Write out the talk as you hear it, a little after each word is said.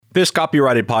This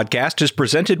copyrighted podcast is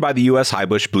presented by the U.S.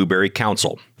 Highbush Blueberry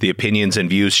Council. The opinions and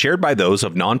views shared by those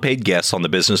of non-paid guests on the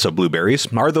business of blueberries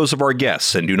are those of our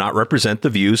guests and do not represent the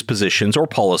views, positions, or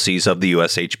policies of the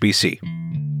USHBC.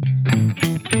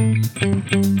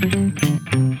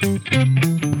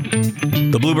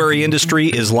 The blueberry industry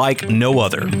is like no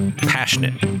other.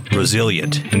 Passionate,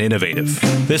 resilient, and innovative.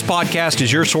 This podcast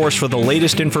is your source for the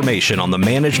latest information on the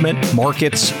management,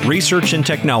 markets, research, and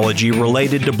technology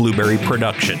related to blueberry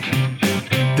production.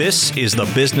 This is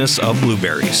the business of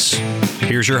blueberries.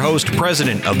 Here's your host,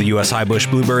 President of the U.S.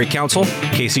 Highbush Blueberry Council,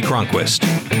 Kasey Cronquist.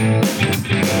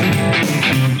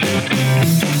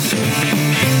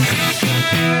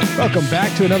 Welcome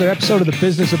back to another episode of The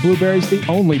Business of Blueberries, the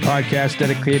only podcast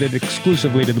dedicated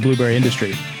exclusively to the blueberry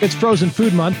industry. It's Frozen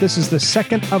Food Month. This is the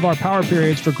second of our power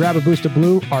periods for Grab a Boost of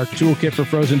Blue. Our toolkit for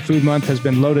Frozen Food Month has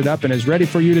been loaded up and is ready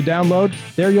for you to download.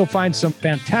 There you'll find some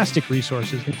fantastic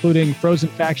resources, including frozen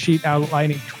fact sheet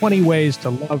outlining 20 ways to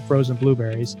love frozen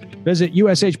blueberries. Visit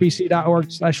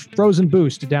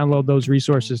ushbc.org/frozenboost to download those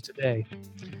resources today.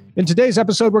 In today's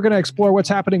episode, we're going to explore what's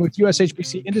happening with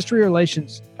USHBC Industry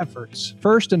Relations efforts.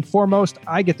 First and foremost,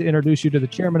 I get to introduce you to the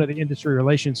chairman of the Industry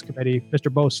Relations Committee, Mr.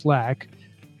 Bo Slack.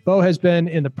 Bo has been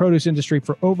in the produce industry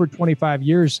for over 25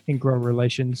 years in grower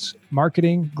relations,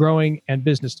 marketing, growing, and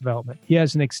business development. He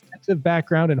has an extensive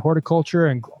background in horticulture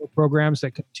and grower programs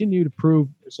that continue to prove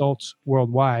results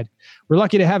worldwide. We're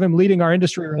lucky to have him leading our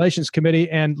Industry Relations Committee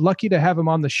and lucky to have him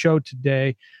on the show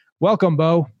today. Welcome,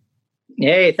 Bo.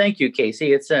 Hey, thank you,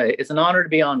 Kasey. It's an honor to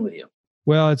be on with you.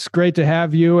 Well, it's great to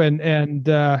have you, and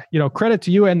credit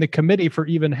to you and the committee for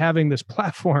even having this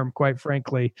platform. Quite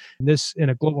frankly, this in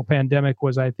a global pandemic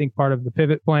was, I think, part of the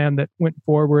pivot plan that went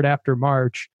forward after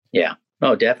March. Yeah,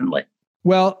 oh, definitely.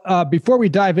 Well, before we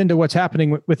dive into what's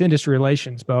happening with industry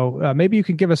relations, Bo, maybe you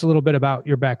can give us a little bit about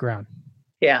your background.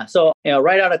 Yeah, so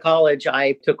right out of college,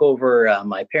 I took over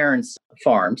my parents'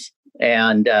 farms,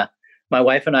 and my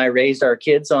wife and I raised our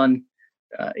kids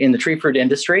in the tree fruit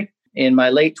industry. In my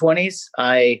late 20s,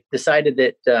 I decided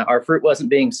that our fruit wasn't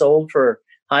being sold for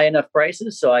high enough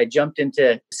prices, so I jumped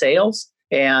into sales,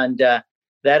 and that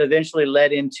eventually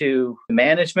led into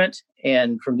management.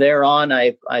 And from there on,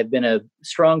 I've been a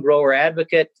strong grower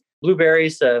advocate.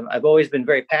 Blueberries, I've always been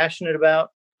very passionate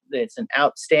about. It's an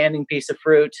outstanding piece of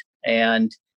fruit,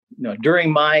 and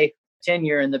during my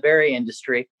tenure in the berry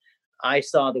industry, I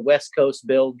saw the West Coast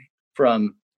build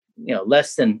from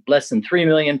less than 3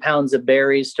 million pounds of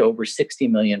berries to over 60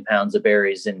 million pounds of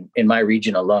berries in my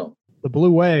region alone. The blue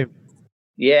wave.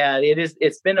 Yeah, it is.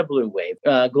 It's been a blue wave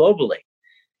globally.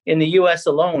 In the U.S.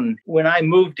 alone, when I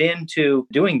moved into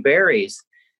doing berries,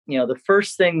 the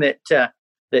first thing that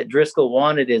Driscoll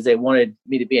wanted is they wanted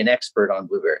me to be an expert on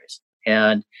blueberries.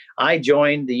 And I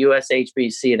joined the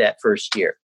USHBC that first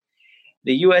year.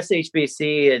 The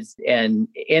USHBC and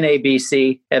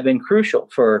NABC have been crucial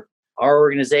for our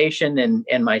organization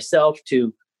and myself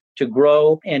to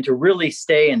grow and to really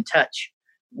stay in touch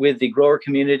with the grower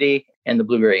community and the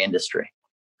blueberry industry.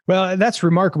 Well, that's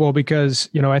remarkable because,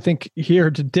 I think here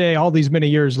today, all these many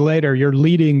years later, you're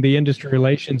leading the Industry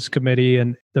Relations Committee,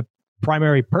 and the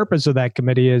primary purpose of that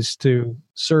committee is to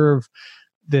serve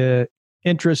the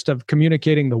interest of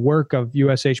communicating the work of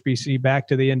USHBC back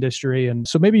to the industry. And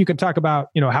so maybe you can talk about,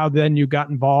 how then you got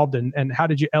involved and how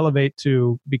did you elevate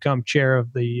to become chair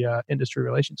of the Industry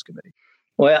Relations Committee?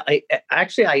 Well, I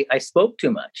spoke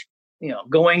too much,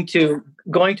 going to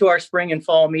our spring and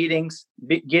fall meetings,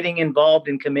 getting involved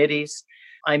in committees.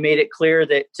 I made it clear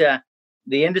that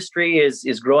the industry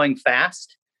is growing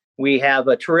fast. We have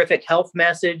a terrific health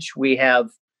message. We have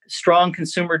strong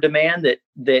consumer demand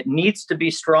that needs to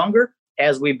be stronger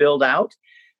as we build out.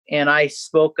 And I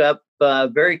spoke up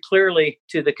very clearly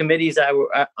to the committees I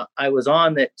was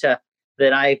on that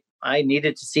I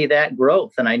needed to see that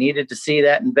growth, and I needed to see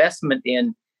that investment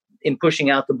in pushing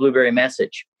out the blueberry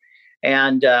message.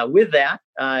 And with that,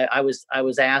 I was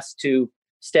asked to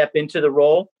step into the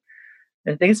role.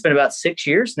 I think it's been about 6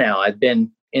 years now. I've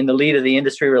been in the lead of the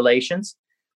industry relations.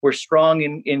 We're strong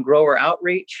in grower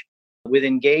outreach with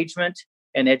engagement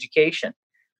and education.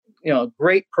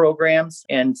 Great programs.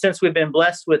 And since we've been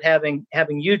blessed with having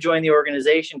you join the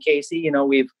organization, Kasey,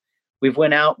 we've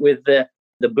went out with the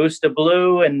Boost of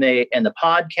Blue and the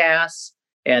podcasts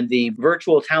and the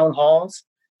virtual town halls,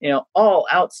 all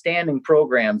outstanding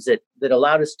programs that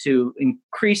allowed us to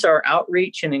increase our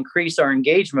outreach and increase our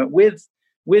engagement with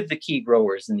the key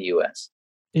growers in the U.S.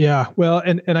 Yeah, well,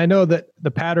 and I know that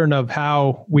the pattern of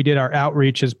how we did our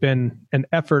outreach has been an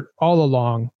effort all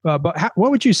along. But what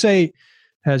would you say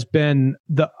has been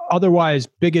the otherwise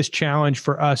biggest challenge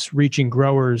for us reaching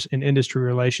growers in industry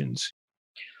relations?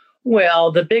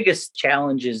 Well, the biggest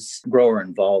challenge is grower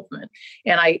involvement.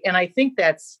 And I think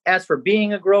that's, as for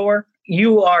being a grower,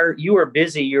 you are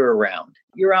busy year round.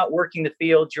 You're out working the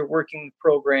fields, you're working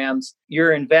programs,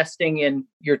 you're investing in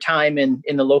your time in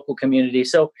the local community.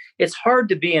 So it's hard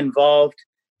to be involved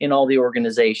in all the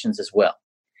organizations as well.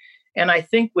 And I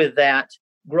think with that,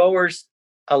 growers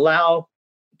allow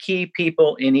key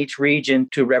people in each region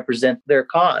to represent their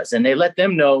cause, and they let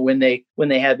them know when they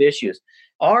have issues.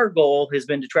 Our goal has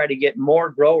been to try to get more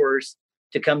growers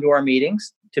to come to our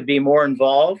meetings, to be more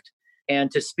involved,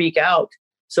 and to speak out.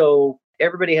 So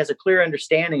everybody has a clear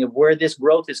understanding of where this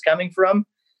growth is coming from,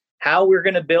 how we're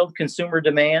going to build consumer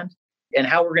demand, and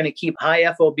how we're going to keep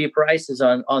high FOB prices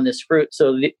on this fruit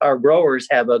so our growers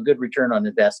have a good return on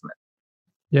investment.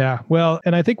 Yeah, well,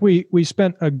 and I think we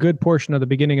spent a good portion of the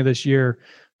beginning of this year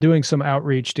doing some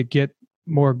outreach to get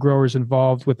more growers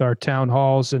involved with our town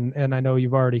halls. And I know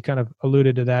you've already kind of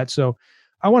alluded to that. So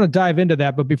I want to dive into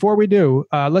that. But before we do,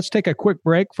 let's take a quick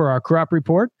break for our crop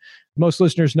report. Most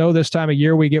listeners know this time of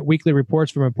year, we get weekly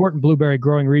reports from important blueberry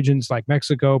growing regions like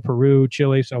Mexico, Peru,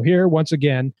 Chile. So here, once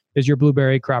again, is your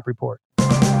blueberry crop report.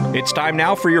 It's time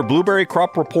now for your blueberry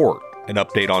crop report, an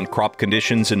update on crop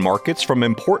conditions and markets from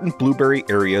important blueberry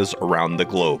areas around the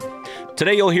globe.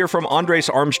 Today, you'll hear from Andres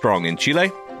Armstrong in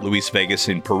Chile, Luis Vegas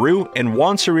in Peru, and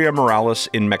Juan Soria Morales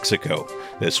in Mexico.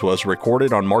 This was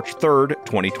recorded on March 3rd,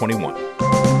 2021.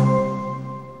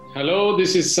 Hello,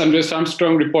 this is Andres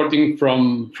Armstrong reporting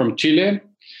from Chile.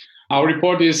 Our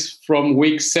report is from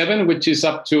week 7, which is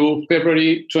up to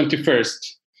February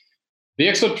 21st. The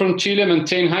export from Chile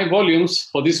maintained high volumes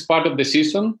for this part of the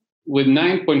season, with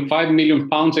 9.5 million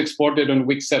pounds exported on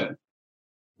week 7.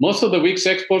 Most of the week's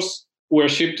exports were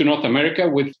shipped to North America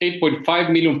with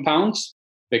 8.5 million pounds.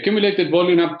 The accumulated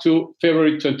volume up to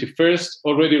February 21st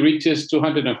already reaches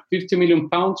 250 million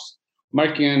pounds,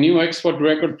 marking a new export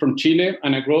record from Chile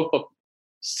and a growth of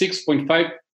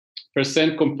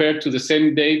 6.5% compared to the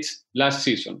same date last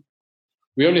season.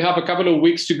 We only have a couple of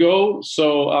weeks to go,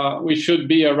 so we should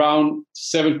be around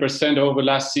 7% over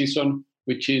last season,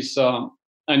 which is a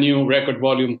new record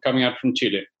volume coming out from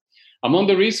Chile. Among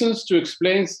the reasons to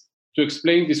explain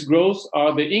this growth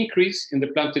are the increase in the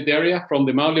planted area from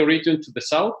the Maule region to the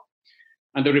south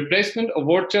and the replacement of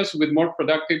orchards with more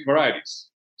productive varieties.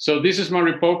 So this is my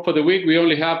report for the week. We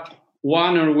only have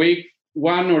one or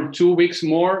 2 weeks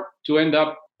more to end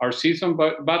up our season,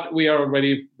 but we are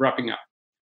already wrapping up.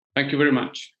 Thank you very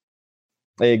much.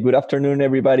 Good afternoon,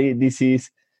 everybody. This is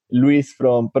Luis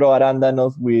from Pro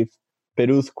Arándanos with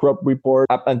Peru's crop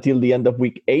report up until the end of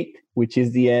week 8, which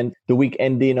is the week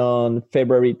ending on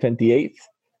February 28th.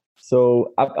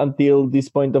 So up until this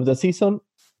point of the season,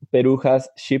 Peru has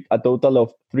shipped a total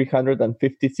of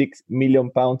 356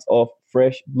 million pounds of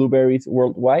fresh blueberries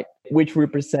worldwide, which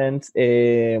represents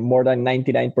more than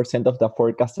 99% of the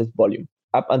forecasted volume.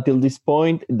 Up until this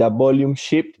point, the volume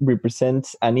shipped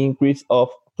represents an increase of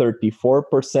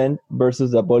 34%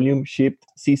 versus the volume shipped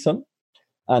season.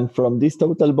 And from this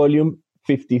total volume,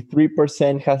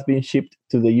 53% has been shipped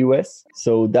to the US.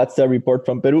 So that's the report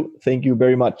from Peru. Thank you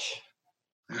very much.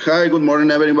 Hi, good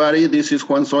morning, everybody. This is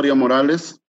Juan Soria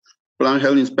Morales, Plant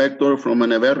Health Inspector from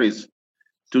Eneverris.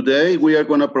 Today, we are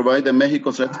going to provide the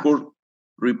Mexico's export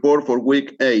report for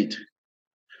week 8.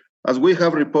 As we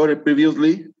have reported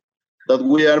previously, that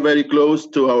we are very close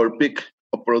to our peak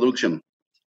of production.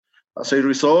 As a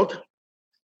result,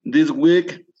 this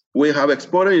week, we have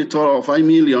exported a total of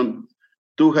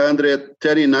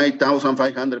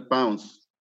 5,239,500 pounds.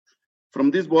 From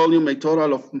this volume, a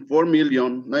total of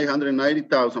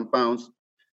 4,990,000 pounds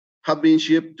have been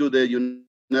shipped to the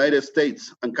United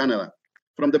States and Canada.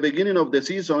 From the beginning of the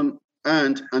season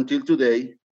and until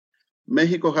today,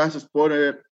 Mexico has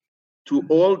exported to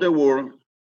all the world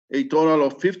a total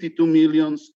of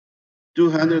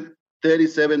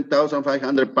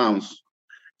 52,237,500 pounds.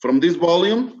 From this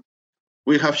volume,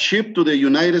 we have shipped to the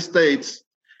United States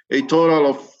a total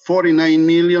of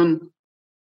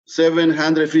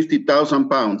 49,750,000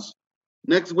 pounds.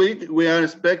 Next week, we are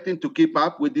expecting to keep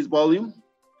up with this volume.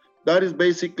 That is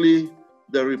basically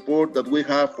the report that we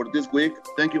have for this week.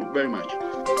 Thank you very much.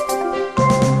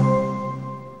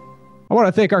 I want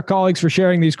to thank our colleagues for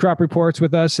sharing these crop reports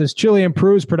with us as Chile and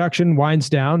Peru's production winds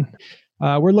down.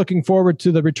 We're looking forward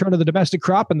to the return of the domestic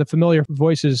crop and the familiar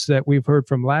voices that we've heard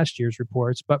from last year's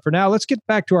reports. But for now, let's get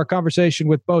back to our conversation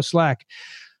with Bo Slack.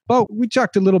 Bo, we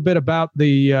talked a little bit about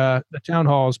the town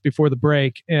halls before the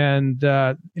break, and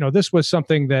this was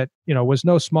something that was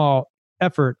no small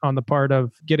effort on the part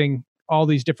of getting all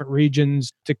these different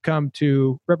regions to come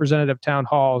to representative town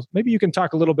halls. Maybe you can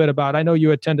talk a little bit about, I know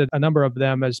you attended a number of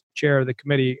them as chair of the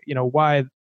committee, why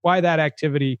why that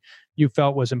activity you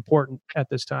felt was important at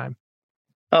this time.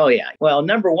 Oh, yeah. Well,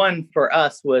 number one for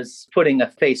us was putting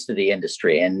a face to the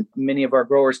industry. And many of our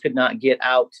growers could not get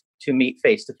out to meet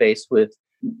face to face with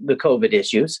the COVID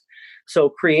issues. So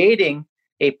creating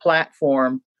a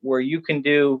platform where you can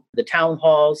do the town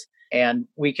halls and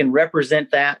we can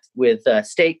represent that with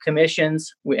state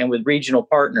commissions and with regional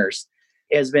partners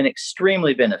has been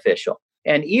extremely beneficial.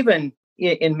 And even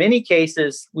in many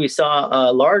cases, we saw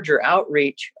a larger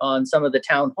outreach on some of the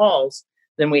town halls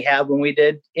than we have when we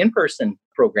did in-person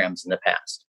programs in the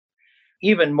past.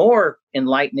 Even more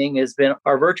enlightening has been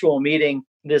our virtual meeting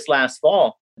this last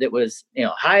fall that was,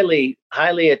 highly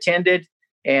attended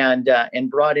and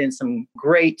brought in some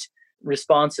great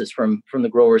responses from the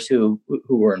growers who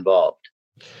were involved.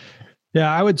 Yeah,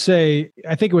 I would say,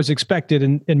 I think it was expected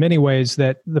in many ways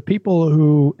that the people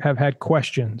who have had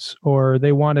questions or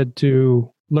they wanted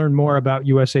to learn more about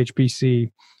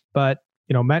USHBC, but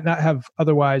might not have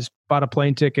otherwise bought a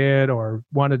plane ticket or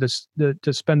wanted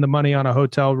to spend the money on a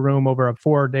hotel room over a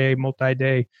 4-day,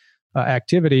 multi-day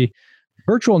activity.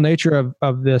 Virtual nature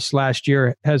of this last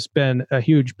year has been a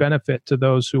huge benefit to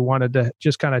those who wanted to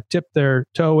just kind of tip their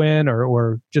toe in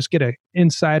or just get an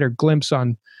insight or glimpse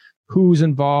on who's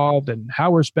involved and how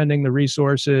we're spending the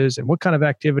resources and what kind of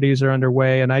activities are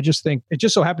underway. And I just think it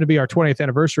just so happened to be our 20th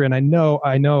anniversary. And I know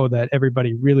that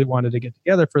everybody really wanted to get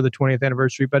together for the 20th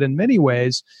anniversary, but in many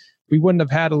ways, we wouldn't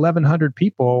have had 1,100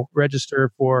 people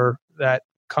register for that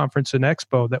conference and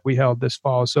expo that we held this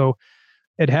fall. So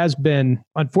it has been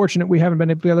unfortunate we haven't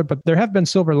been able together, but there have been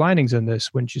silver linings in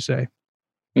this, wouldn't you say?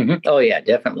 Mm-hmm. Oh, yeah,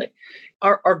 definitely.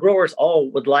 Our growers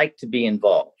all would like to be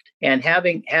involved. And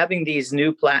having these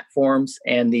new platforms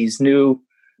and these new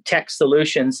tech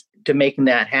solutions to making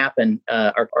that happen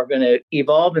are going to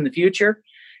evolve in the future.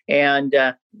 And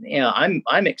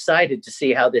I'm excited to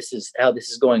see how this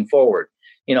is going forward.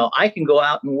 I can go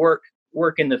out and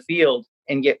work in the field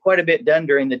and get quite a bit done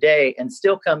during the day and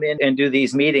still come in and do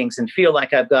these meetings and feel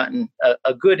like I've gotten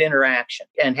a good interaction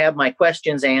and have my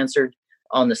questions answered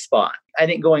on the spot. I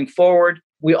think going forward,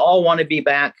 we all want to be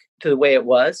back to the way it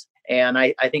was. And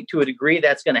I think to a degree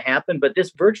that's going to happen. But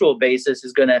this virtual basis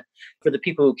is going to, for the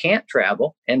people who can't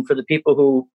travel and for the people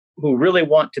who really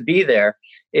want to be there,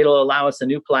 it'll allow us a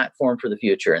new platform for the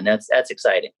future. And that's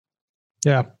exciting.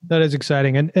 Yeah, that is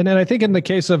exciting. And then I think in the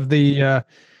case of the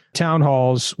town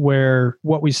halls, where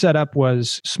what we set up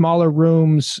was smaller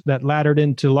rooms that laddered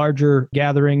into larger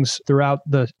gatherings throughout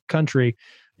the country,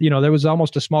 there was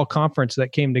almost a small conference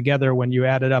that came together when you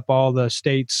added up all the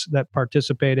states that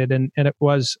participated. And it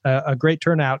was a great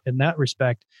turnout in that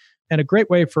respect and a great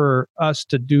way for us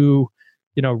to do,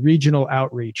 regional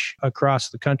outreach across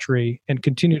the country and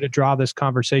continue to draw this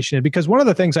conversation in. Because one of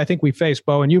the things I think we face,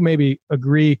 Bo, and you maybe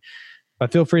agree,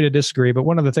 but feel free to disagree, but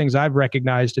one of the things I've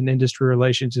recognized in industry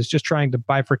relations is just trying to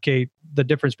bifurcate the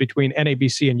difference between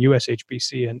NABC and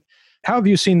USHBC. And how have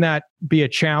you seen that be a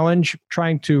challenge,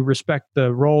 trying to respect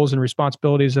the roles and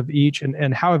responsibilities of each?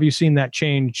 And how have you seen that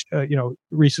change,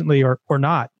 recently or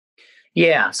not?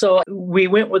 Yeah, so we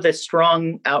went with a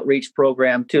strong outreach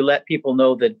program to let people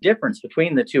know the difference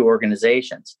between the two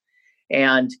organizations.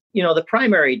 And, the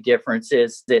primary difference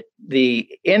is that the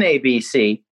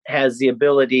NABC has the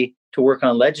ability to work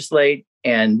on legislate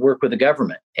and work with the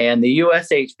government. And the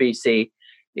USHBC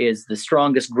is the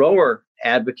strongest grower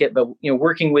advocate, but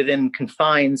working within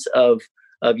confines of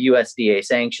USDA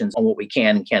sanctions on what we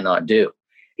can and cannot do.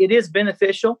 It is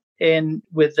beneficial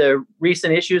with the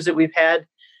recent issues that we've had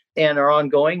and are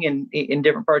ongoing in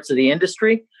different parts of the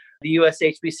industry. The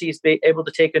USHBC is able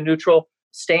to take a neutral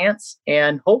stance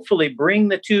and hopefully bring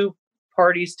the two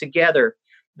parties together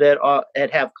that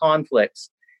have conflicts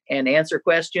and answer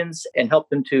questions and help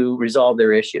them to resolve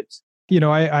their issues.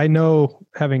 I know,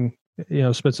 having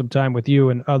spent some time with you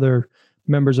and other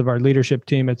members of our leadership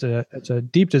team, it's a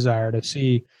deep desire to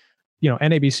see,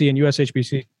 NABC and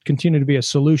USHBC continue to be a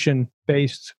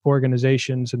solution-based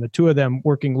organizations, and the two of them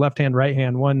working left hand, right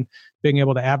hand, one being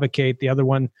able to advocate, the other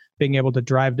one being able to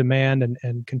drive demand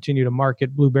and continue to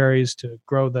market blueberries to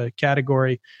grow the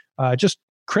category. Just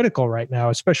critical right now,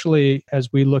 especially as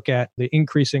we look at the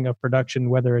increasing of production,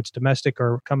 whether it's domestic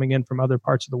or coming in from other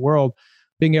parts of the world,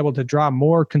 being able to draw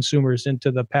more consumers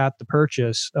into the path to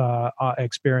purchase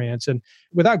experience. And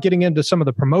without getting into some of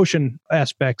the promotion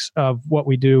aspects of what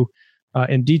we do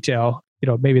in detail,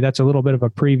 maybe that's a little bit of a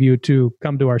preview to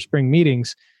come to our spring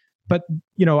meetings. But,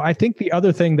 I think the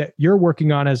other thing that you're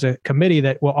working on as a committee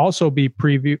that will also be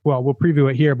we'll preview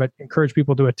it here, but encourage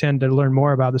people to attend to learn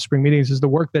more about the spring meetings, is the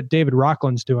work that David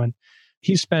Rockland's doing.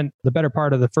 He spent the better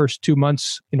part of the first 2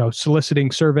 months,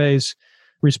 soliciting surveys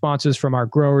responses from our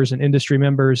growers and industry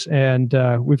members. And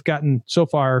we've gotten so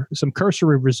far some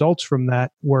cursory results from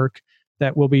that work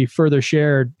that will be further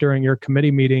shared during your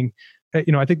committee meeting.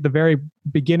 I think the very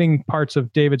beginning parts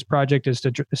of David's project is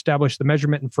to establish the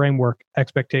measurement and framework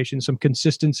expectations, some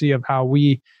consistency of how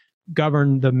we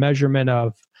govern the measurement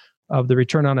of the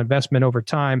return on investment over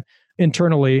time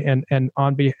internally and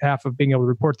on behalf of being able to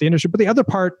report the industry. But the other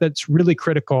part that's really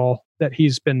critical that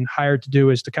he's been hired to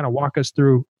do is to kind of walk us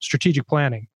through strategic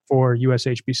planning for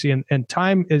USHBC. And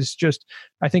time is just,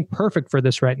 I think, perfect for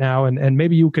this right now. And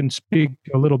maybe you can speak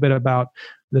a little bit about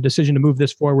the decision to move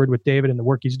this forward with David and the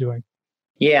work he's doing.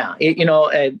 Yeah,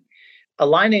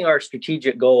 aligning our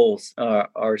strategic goals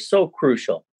are so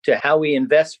crucial to how we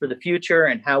invest for the future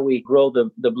and how we grow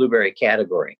the blueberry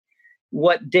category.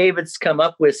 What David's come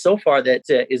up with so far that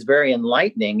is very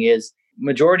enlightening is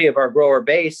majority of our grower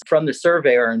base from the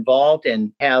survey are involved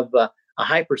and have a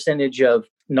high percentage of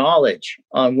knowledge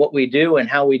on what we do and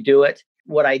how we do it.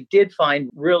 What I did find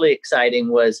really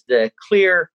exciting was the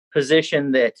clear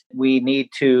position that we need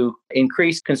to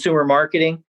increase consumer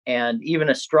marketing and even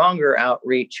a stronger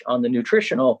outreach on the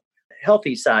nutritional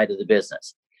healthy side of the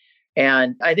business.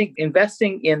 And I think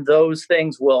investing in those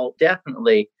things will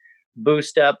definitely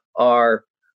boost up our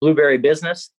blueberry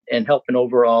business and help an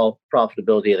overall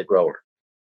profitability of the grower.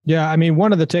 Yeah, I mean,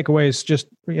 one of the takeaways, just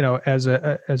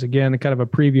as again kind of a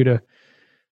preview to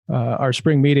our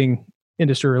spring meeting,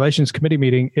 Industry Relations Committee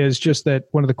meeting, is just that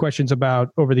one of the questions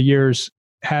about over the years,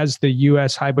 has the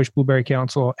U.S. Highbush Blueberry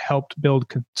Council helped build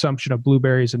consumption of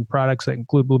blueberries and products that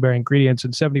include blueberry ingredients?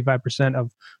 And 75%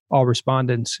 of all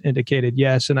respondents indicated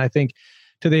yes. And I think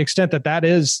to the extent that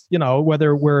is,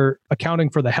 whether we're accounting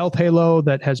for the health halo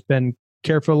that has been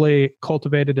carefully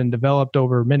cultivated and developed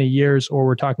over many years, or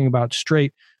we're talking about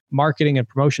straight marketing and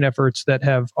promotion efforts that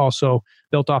have also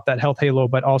built off that health halo,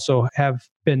 but also have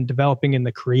been developing in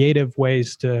the creative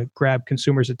ways to grab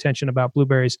consumers' attention about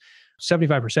blueberries.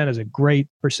 75% is a great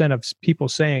percent of people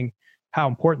saying how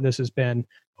important this has been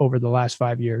over the last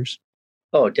 5 years.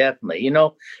 Oh, definitely.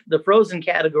 The frozen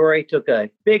category took a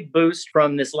big boost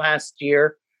from this last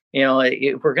year.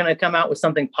 If we're going to come out with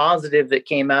something positive that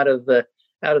came out of the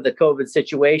COVID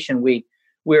situation, we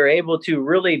were able to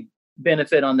really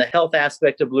benefit on the health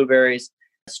aspect of blueberries,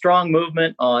 strong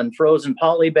movement on frozen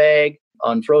poly bag,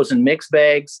 on frozen mix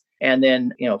bags, and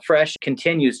then, fresh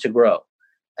continues to grow.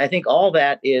 I think all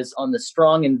that is on the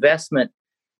strong investment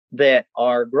that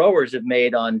our growers have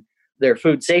made on their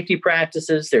food safety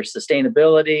practices, their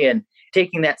sustainability, and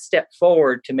taking that step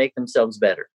forward to make themselves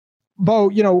better. Bo,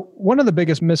 one of the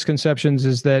biggest misconceptions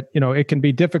is that, it can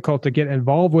be difficult to get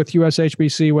involved with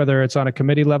USHBC, whether it's on a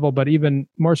committee level, but even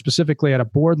more specifically at a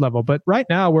board level. But right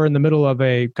now we're in the middle of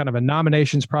a kind of a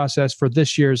nominations process for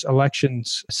this year's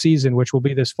elections season, which will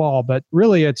be this fall. But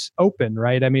really it's open,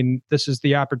 right? I mean, this is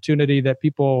the opportunity that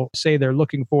people say they're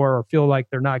looking for or feel like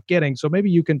they're not getting. So maybe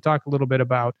you can talk a little bit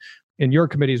about in your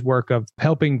committee's work of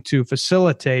helping to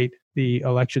facilitate the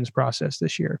elections process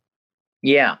this year.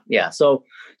 Yeah. So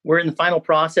we're in the final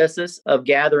processes of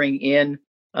gathering in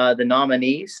the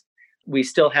nominees. We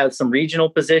still have some regional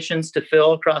positions to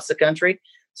fill across the country.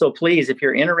 So please, if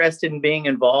you're interested in being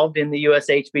involved in the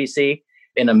USHBC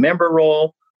in a member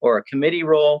role or a committee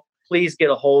role, please get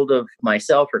a hold of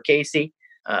myself or Kasey.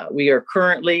 We are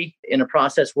currently in a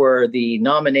process where the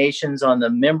nominations on the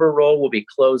member role will be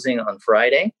closing on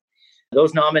Friday.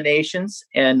 Those nominations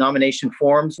and nomination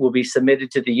forms will be submitted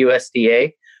to the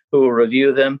USDA, who will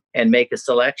review them and make a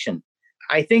selection.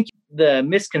 I think the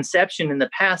misconception in the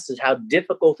past is how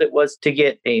difficult it was to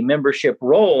get a membership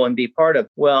role and be part of.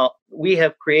 Well, we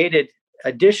have created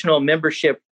additional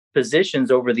membership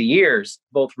positions over the years,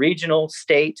 both regional,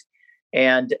 state,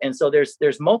 and so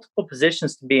there's multiple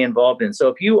positions to be involved in. So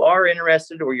if you are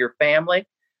interested or your family,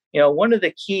 one of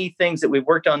the key things that we've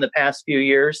worked on the past few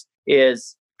years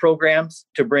is programs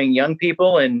to bring young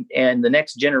people and the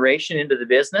next generation into the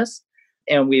business.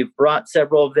 And we've brought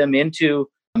several of them into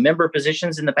member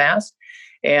positions in the past.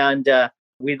 And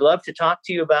we'd love to talk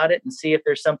to you about it and see if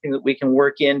there's something that we can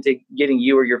work into getting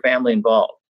you or your family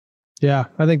involved. Yeah,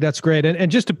 I think that's great.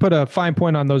 And just to put a fine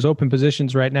point on those open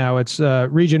positions right now, it's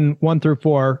region 1 through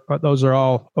 4. Those are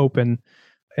all open.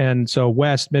 And so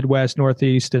West, Midwest,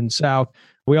 Northeast, and South.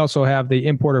 We also have the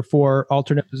Importer 4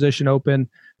 alternate position open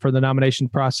for the nomination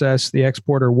process. The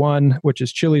Exporter 1, which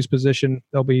is Chile's position,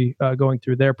 they'll be going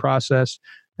through their process.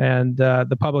 And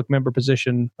the public member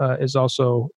position is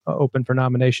also open for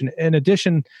nomination. In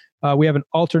addition, we have an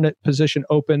alternate position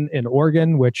open in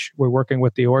Oregon, which we're working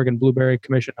with the Oregon Blueberry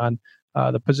Commission on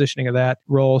the positioning of that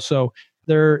role. So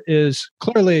there is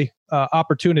clearly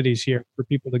opportunities here for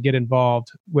people to get involved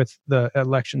with the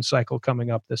election cycle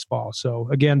coming up this fall. So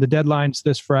again, the deadline's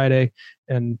this Friday,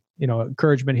 and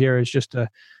encouragement here is just to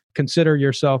consider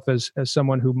yourself as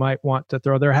someone who might want to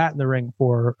throw their hat in the ring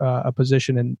for a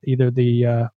position in either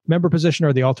the member position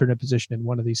or the alternate position in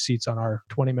one of these seats on our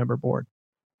 20-member board.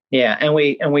 Yeah, and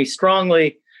we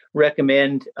strongly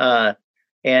recommend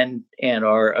and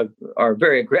are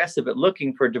very aggressive at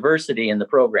looking for diversity in the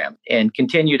program, and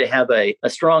continue to have a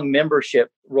strong membership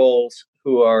roles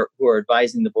who are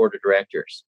advising the board of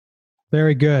directors.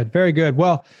 Very good, very good.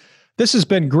 Well, this has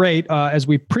been great. As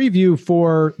we preview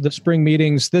for the spring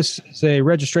meetings, this is a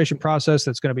registration process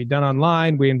that's going to be done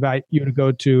online. We invite you to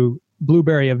go to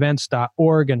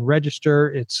blueberryevents.org and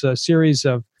register. It's a series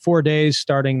of 4 days,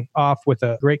 starting off with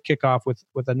a great kickoff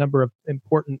with a number of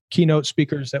important keynote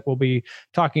speakers that will be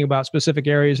talking about specific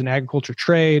areas in agriculture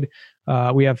trade.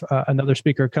 We have another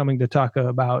speaker coming to talk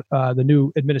about the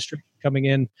new administration coming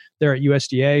in there at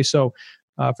USDA. So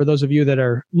for those of you that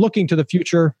are looking to the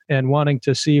future and wanting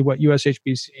to see what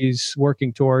USHBC is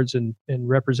working towards and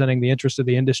representing the interest of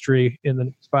the industry in the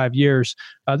next 5 years,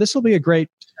 this will be a great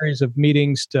series of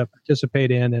meetings to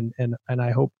participate in. And I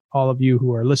hope all of you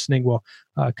who are listening will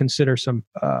consider some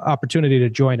opportunity to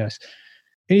join us.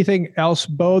 Anything else,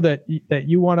 Bo, that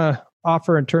you want to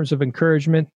offer in terms of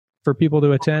encouragement for people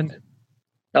to attend?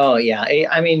 Oh, yeah.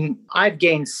 I mean, I've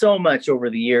gained so much over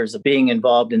the years of being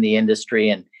involved in the industry,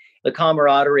 and the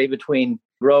camaraderie between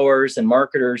growers and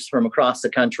marketers from across the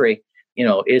country,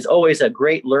 is always a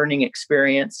great learning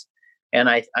experience. And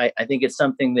I think it's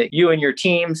something that you and your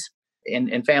teams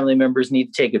and family members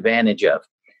need to take advantage of.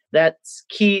 That's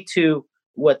key to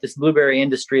what this blueberry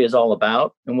industry is all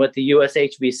about and what the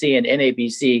USHBC and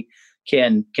NABC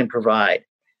can provide.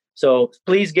 So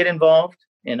please get involved.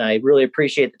 And I really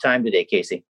appreciate the time today,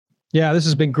 Kasey. Yeah, this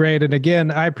has been great. And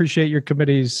again, I appreciate your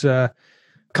committee's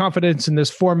confidence in this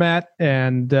format.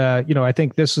 And, I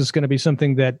think this is going to be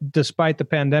something that, despite the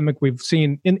pandemic, we've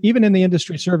seen even in the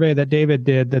industry survey that David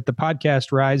did, that the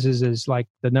podcast rises as like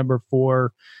the number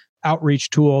 4 outreach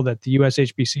tool that the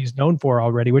USHBC is known for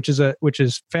already, which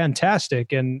is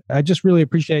fantastic. And I just really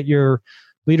appreciate your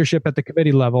leadership at the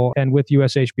committee level and with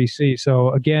USHBC. So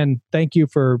again, thank you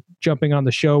for jumping on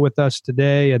the show with us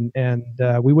today. And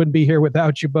we wouldn't be here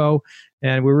without you, Bo.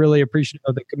 And we're really appreciative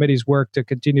of the committee's work to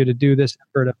continue to do this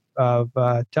effort of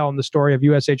telling the story of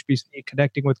USHBC,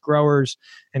 connecting with growers,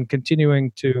 and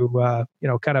continuing to,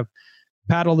 kind of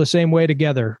paddle the same way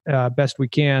together best we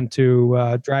can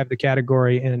to drive the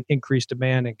category and increase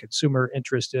demand and consumer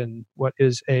interest in what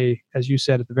is as you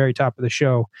said at the very top of the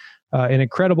show, an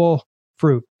incredible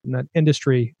fruit in that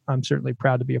industry I'm certainly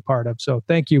proud to be a part of. So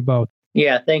thank you both.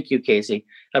 Yeah, thank you, Kasey.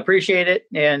 Appreciate it.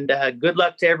 And good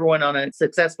luck to everyone on a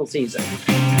successful season.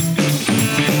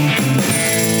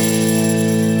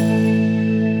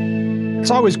 It's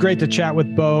always great to chat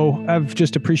with Bo. I've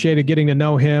just appreciated getting to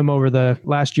know him over the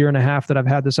last year and a half that I've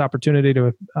had this opportunity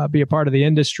to be a part of the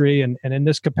industry, and in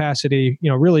this capacity,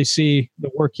 really see the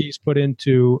work he's put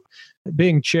into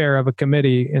being chair of a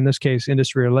committee, in this case,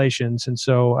 industry relations. And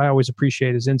so I always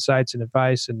appreciate his insights and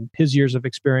advice and his years of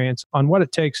experience on what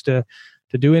it takes to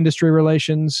do industry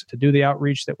relations, to do the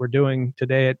outreach that we're doing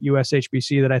today at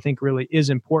USHBC that I think really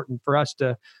is important for us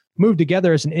to move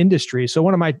together as an industry. So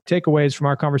one of my takeaways from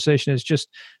our conversation is just,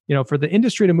 for the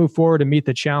industry to move forward and meet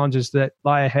the challenges that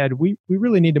lie ahead, we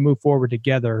really need to move forward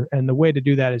together. And the way to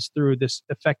do that is through this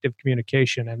effective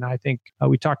communication. And I think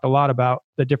we talked a lot about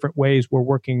the different ways we're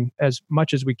working as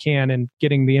much as we can and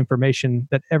getting the information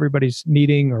that everybody's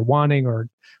needing or wanting or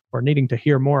needing to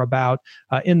hear more about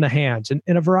in the hands, and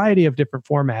in a variety of different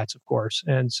formats, of course.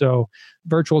 And so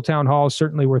virtual town halls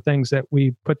certainly were things that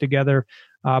we put together.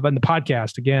 But in the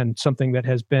podcast, again, something that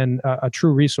has been a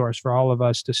true resource for all of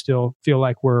us to still feel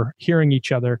like we're hearing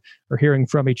each other or hearing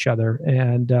from each other.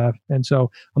 And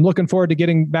so I'm looking forward to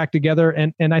getting back together.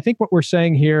 And I think what we're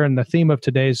saying here, and the theme of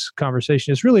today's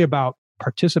conversation, is really about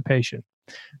participation.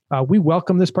 We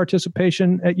welcome this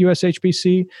participation at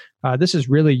USHBC. This is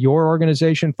really your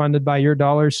organization funded by your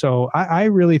dollars. So I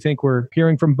really think we're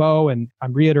hearing from Bo, and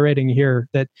I'm reiterating here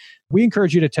that we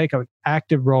encourage you to take an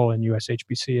active role in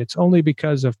USHBC. It's only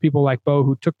because of people like Bo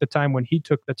who took the time when he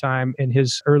took the time in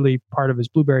his early part of his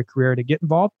blueberry career to get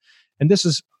involved. And this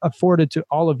is afforded to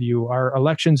all of you. Our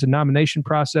elections and nomination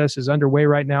process is underway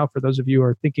right now for those of you who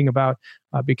are thinking about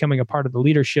becoming a part of the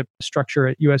leadership structure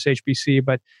at USHBC.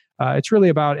 But it's really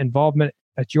about involvement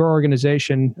It's your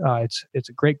organization. It's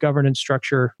a great governance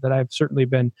structure that I've certainly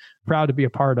been proud to be a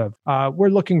part of. We're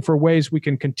looking for ways we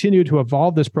can continue to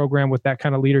evolve this program with that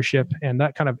kind of leadership and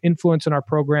that kind of influence in our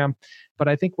program. But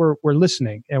I think we're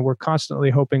listening, and we're constantly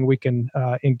hoping we can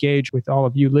engage with all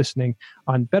of you listening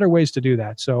on better ways to do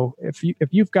that. So if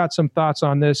you've got some thoughts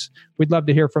on this, we'd love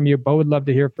to hear from you. Bo would love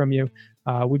to hear from you.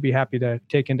 We'd be happy to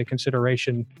take into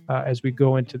consideration as we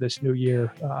go into this new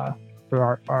year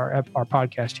for our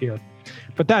podcast here.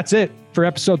 But that's it for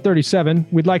episode 37.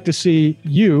 We'd like to see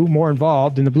you more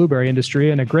involved in the blueberry industry,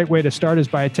 and a great way to start is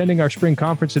by attending our spring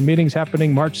conference and meetings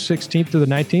happening March 16th to the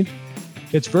 19th.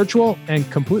 It's virtual and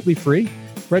completely free.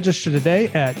 Register today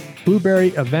at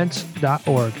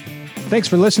blueberryevents.org. Thanks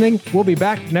for listening. We'll be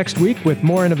back next week with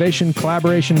more innovation,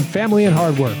 collaboration, family, and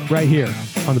hard work right here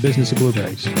on the Business of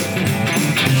Blueberries.